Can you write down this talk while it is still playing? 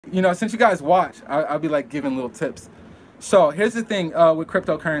you know, since you guys watch, I'll be like giving little tips. So here's the thing with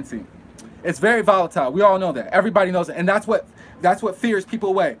cryptocurrency. It's very volatile. We all know that. Everybody knows it. And that's what fears people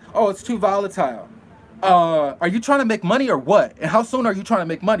away. Oh, it's too volatile. Are you trying to make money or what? And how soon are you trying to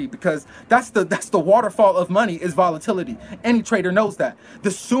make money? Because that's the waterfall of money is volatility. Any trader knows that.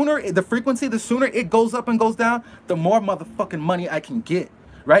 The sooner the frequency, the sooner it goes up and goes down, the more motherfucking money I can get,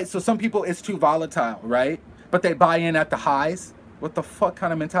 right? So some people, it's too volatile, right? But they buy in at the highs. What the fuck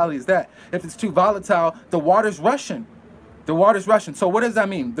kind of mentality is that? If it's too volatile, the water's rushing. The water's rushing. So what does that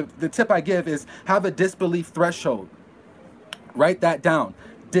mean? The tip I give is have a disbelief threshold. Write that down.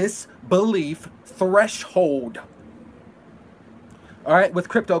 Disbelief threshold. All right, with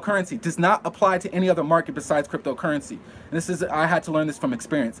cryptocurrency does not apply to any other market besides cryptocurrency. And this is, I had to learn this from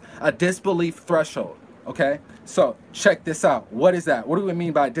experience. A disbelief threshold. Okay, so check this out. What is that? What do we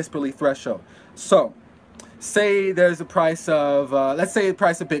mean by disbelief threshold? So say there's a price of let's say the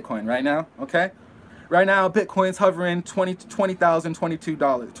price of Bitcoin right now. Okay, right now Bitcoin's hovering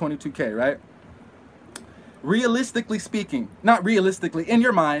 $22,022, right? Realistically speaking, not realistically, in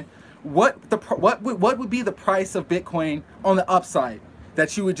your mind, what would be the price of Bitcoin on the upside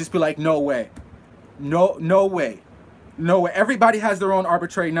that you would just be like, no way, no way, no way. Everybody has their own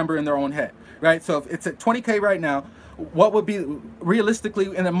arbitrary number in their own head, right? So if it's at 20K right now, what would be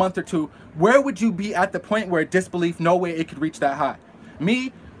realistically in a month or two? Where would you be at the point where disbelief, no way it could reach that high?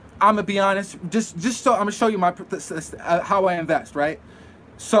 Me, I'm gonna be honest, just so I'm gonna show you my how I invest, right?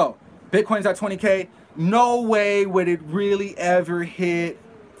 So Bitcoin's at 20K. No way would it really ever hit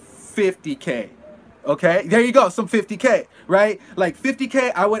 50K. Okay, there you go, some 50K, right? Like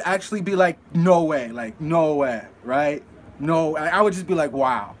 50K, I would actually be like, no way, like no way, right? No, I would just be like,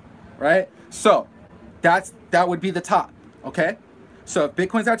 wow, right? So that would be the top, okay? So if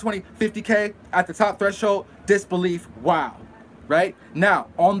Bitcoin's at 50K at the top threshold, disbelief, wow, right? Now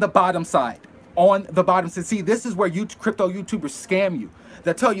on the bottom side, see, this is where crypto YouTubers scam you.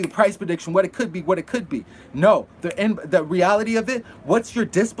 They'll tell you the price prediction, what it could be, what it could be. No, the reality of it, what's your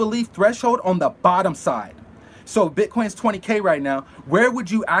disbelief threshold on the bottom side? So Bitcoin's 20K right now. Where would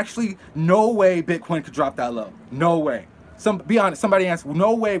you actually, no way Bitcoin could drop that low. No way. Be honest, somebody answer,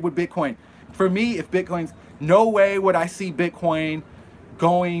 no way would Bitcoin. For me, if Bitcoin's, no way would I see Bitcoin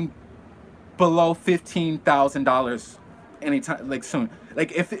going below $15,000 anytime, like soon.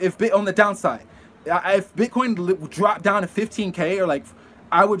 Like if on the downside, if Bitcoin dropped down to 15K or like,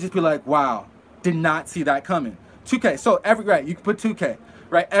 I would just be like, wow, did not see that coming. 2K, so right, you can put 2K,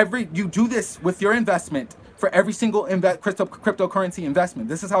 right? You do this with your investment for every single cryptocurrency investment.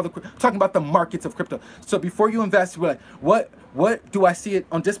 This is how talking about the markets of crypto. So before you invest, you're like, what do I see it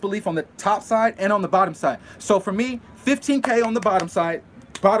on disbelief on the top side and on the bottom side? So for me, 15K on the bottom side,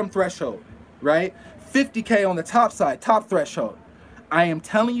 bottom threshold, right? 50K on the top side, top threshold. I am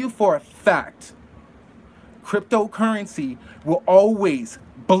telling you for a fact, cryptocurrency will always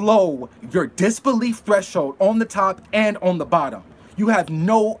blow your disbelief threshold on the top and on the bottom. You have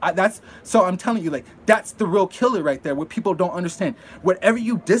no, so I'm telling you, like, that's the real killer right there, what people don't understand. Whatever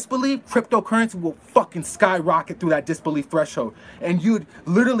you disbelieve, cryptocurrency will fucking skyrocket through that disbelief threshold. And you'd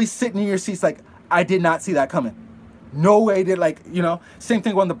literally sit in your seats like, I did not see that coming. No way did, like, you know, same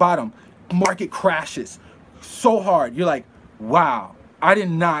thing on the bottom. Market crashes so hard. You're like, wow, I did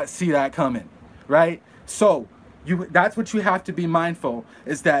not see that coming, right? So that's what you have to be mindful,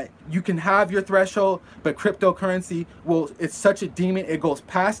 is that you can have your threshold, but cryptocurrency it's such a demon, it goes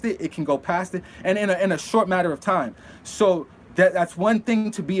past it, it can go past it, and in a short matter of time. So that's one thing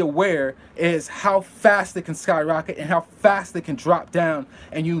to be aware, is how fast it can skyrocket and how fast it can drop down,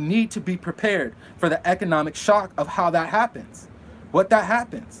 and you need to be prepared for the economic shock of how that happens, what that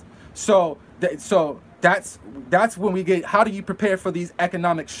happens. So that's when we get, how do you prepare for these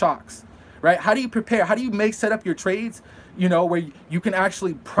economic shocks? Right? How do you prepare? How do you set up your trades, you know, where you can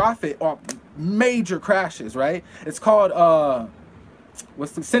actually profit off major crashes, right? It's called,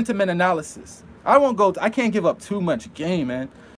 what's the sentiment analysis. I can't give up too much game, man.